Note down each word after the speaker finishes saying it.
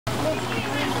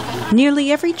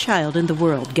Nearly every child in the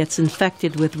world gets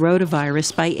infected with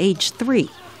rotavirus by age 3.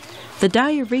 The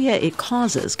diarrhea it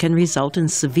causes can result in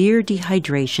severe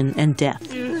dehydration and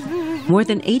death. More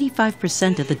than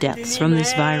 85% of the deaths from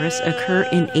this virus occur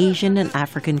in Asian and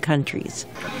African countries.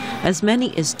 As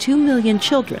many as 2 million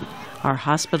children are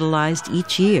hospitalized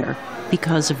each year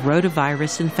because of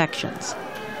rotavirus infections.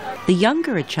 The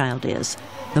younger a child is,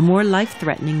 the more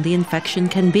life-threatening the infection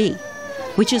can be,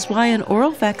 which is why an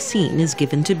oral vaccine is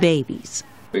given to babies.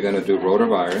 We're going to do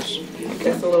rotavirus.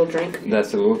 Okay. That's a little drink.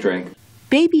 That's a little drink.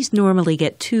 Babies normally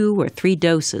get 2 or 3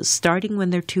 doses starting when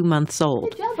they're 2 months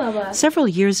old. Good job, Baba. Several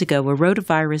years ago, a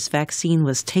rotavirus vaccine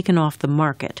was taken off the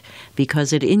market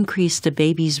because it increased a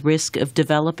baby's risk of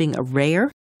developing a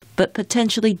rare but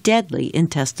potentially deadly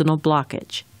intestinal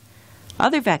blockage.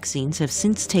 Other vaccines have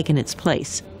since taken its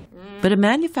place, but a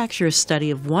manufacturer's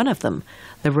study of one of them,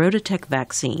 the Rotatech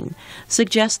vaccine,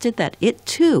 suggested that it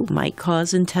too might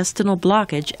cause intestinal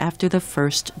blockage after the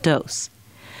first dose.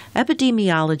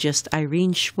 Epidemiologist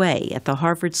Irene Shui at the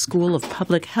Harvard School of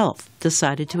Public Health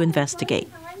decided to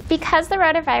investigate. Because the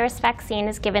rotavirus vaccine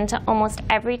is given to almost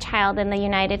every child in the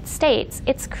United States,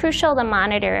 it's crucial to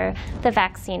monitor the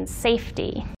vaccine's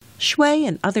safety. Shui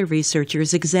and other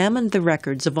researchers examined the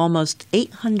records of almost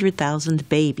 800,000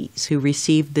 babies who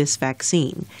received this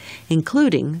vaccine,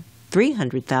 including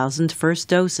 300,000 first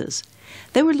doses.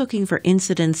 They were looking for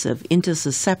incidents of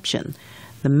intussusception,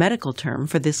 the medical term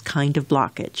for this kind of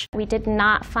blockage. We did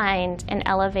not find an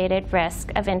elevated risk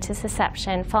of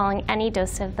intussusception following any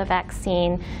dose of the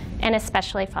vaccine, and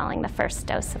especially following the first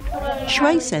dose.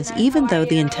 Shui says even though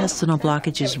the intestinal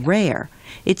blockage is rare,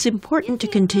 it's important to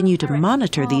continue to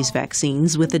monitor these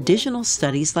vaccines with additional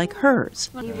studies like hers.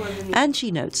 And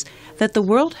she notes that the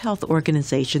World Health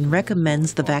Organization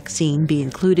recommends the vaccine be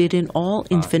included in all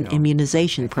infant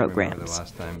immunization programs.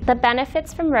 The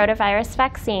benefits from rotavirus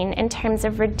vaccine in terms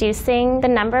of reducing the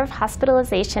number of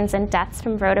hospitalizations and deaths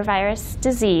from rotavirus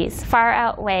disease far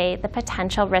outweigh the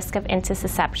potential risk of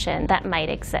intussusception that might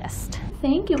exist.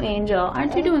 Thank you, Angel.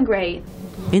 Aren't you doing great?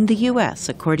 In the U.S.,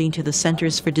 according to the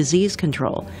Centers for Disease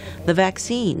Control, the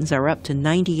vaccines are up to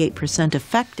 98%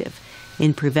 effective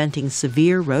in preventing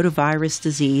severe rotavirus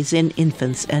disease in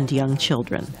infants and young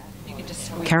children.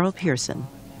 Carol Pearson,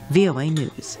 VOA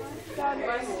News.